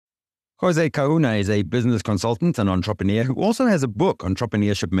Jose Kahuna is a business consultant and entrepreneur who also has a book,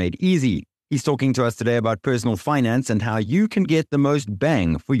 Entrepreneurship Made Easy. He's talking to us today about personal finance and how you can get the most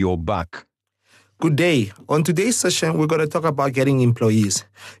bang for your buck. Good day. On today's session, we're going to talk about getting employees.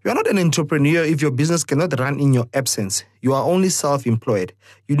 You're not an entrepreneur if your business cannot run in your absence. You are only self-employed.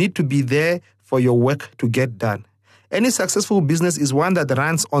 You need to be there for your work to get done. Any successful business is one that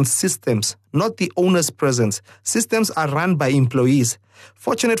runs on systems, not the owner's presence. Systems are run by employees.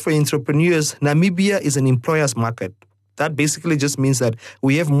 Fortunate for entrepreneurs, Namibia is an employer's market. That basically just means that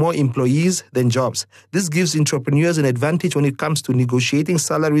we have more employees than jobs. This gives entrepreneurs an advantage when it comes to negotiating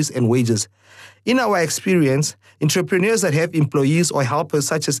salaries and wages. In our experience, entrepreneurs that have employees or helpers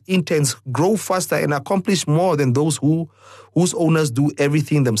such as interns grow faster and accomplish more than those whose owners do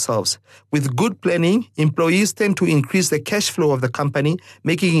everything themselves. With good planning, employees tend to increase the cash flow of the company,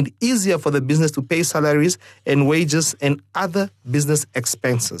 making it easier for the business to pay salaries and wages and other business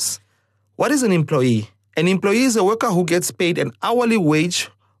expenses. What is an employee? An employee is a worker who gets paid an hourly wage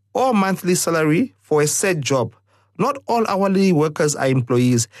or monthly salary for a set job. Not all hourly workers are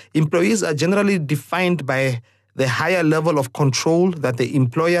employees. Employees are generally defined by the higher level of control that the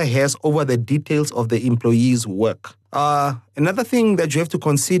employer has over the details of the employee's work. Another thing that you have to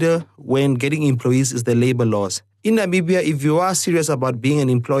consider when getting employees is the labor laws. In Namibia, if you are serious about being an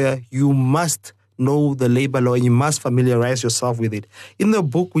employer, you must know the labor law and you must familiarize yourself with it. In the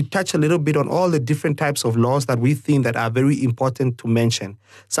book, we touch a little bit on all the different types of laws that we think that are very important to mention.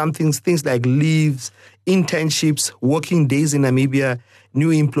 Some things like leaves, internships, working days in Namibia, new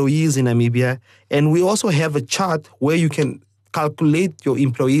employees in Namibia. And we also have a chart where you can calculate your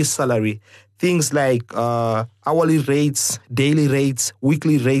employee's salary. Things like hourly rates, daily rates,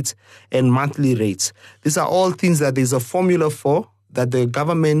 weekly rates, and monthly rates. These are all things that there's a formula for that the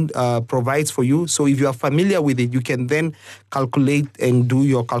government provides for you. So if you are familiar with it, you can then calculate and do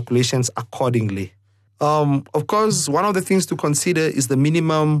your calculations accordingly. Of course, one of the things to consider is the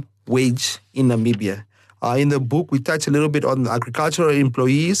minimum wage in Namibia. In the book, we touch a little bit on agricultural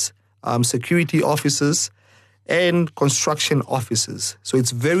employees, security officers, and construction officers. So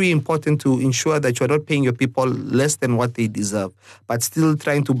it's very important to ensure that you're not paying your people less than what they deserve, but still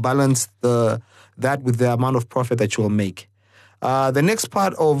trying to balance that with the amount of profit that you'll make. The next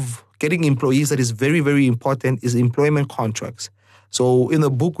part of getting employees that is very, very important is employment contracts. So in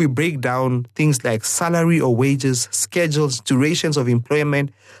the book, we break down things like salary or wages, schedules, durations of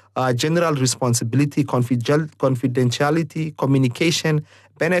employment, general responsibility, confidentiality, communication,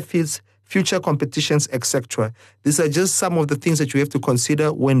 benefits, future competitions, etc. These are just some of the things that you have to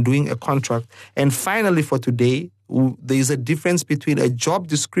consider when doing a contract. And finally, for today, there is a difference between a job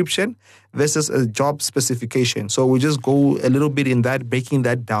description versus a job specification. So we'll just go a little bit in that, breaking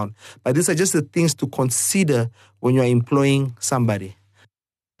that down. But these are just the things to consider when you're employing somebody.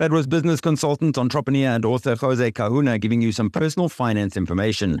 That was business consultant, entrepreneur, and author Jose Kahuna giving you some personal finance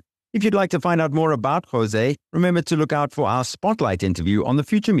information. If you'd like to find out more about Jose, remember to look out for our Spotlight interview on the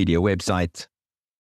Future Media website.